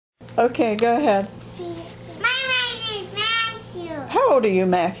Okay, go ahead. My name is Matthew. How old are you,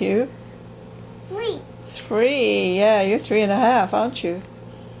 Matthew? 3. 3. Yeah, you're 3.5, aren't you?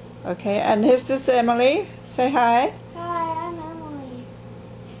 Okay, and this is Emily. Say hi. Hi, I'm Emily.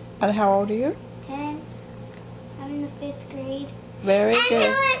 And how old are you? 10. I'm in the 5th grade. Very and good.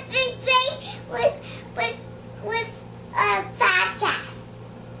 And who was 5th grade was Pacha.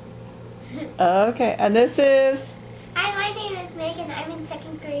 Okay, and this is? Hi, my name is Megan. I'm in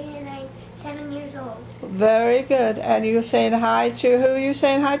 2nd grade and I'm 7 years old. Very good. And you're saying hi to, who are you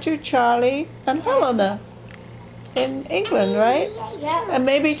saying hi to? Charlie and Helena. In England, right? Yeah. And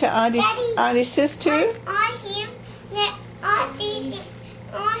maybe to Auntie Sis too? On him. Yeah, on him.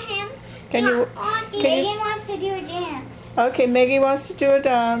 Can you? Megan wants to do a dance. Okay, Maggie wants to do a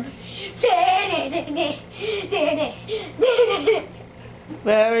dance.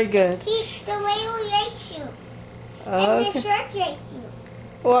 Very good. The way we ate you. And the Okay. shirt ate you.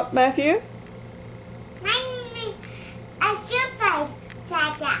 What, Matthew? My name is Super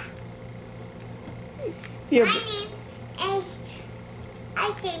Tata. You. My name is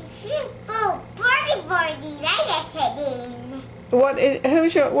Super Birdie. That's her name. What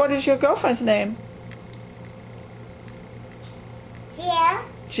is your girlfriend's name? Jill.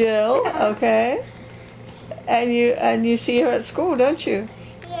 Jill. Okay. And you see her at school, don't you?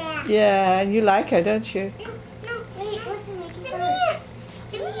 Yeah. Yeah, and you like her, don't you? No, wait, listen, make it fun.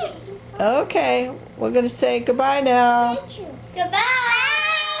 Okay, we're gonna say goodbye now. Goodbye.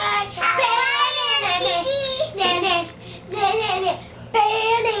 He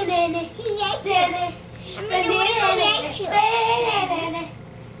ate you.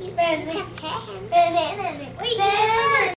 You can pet him.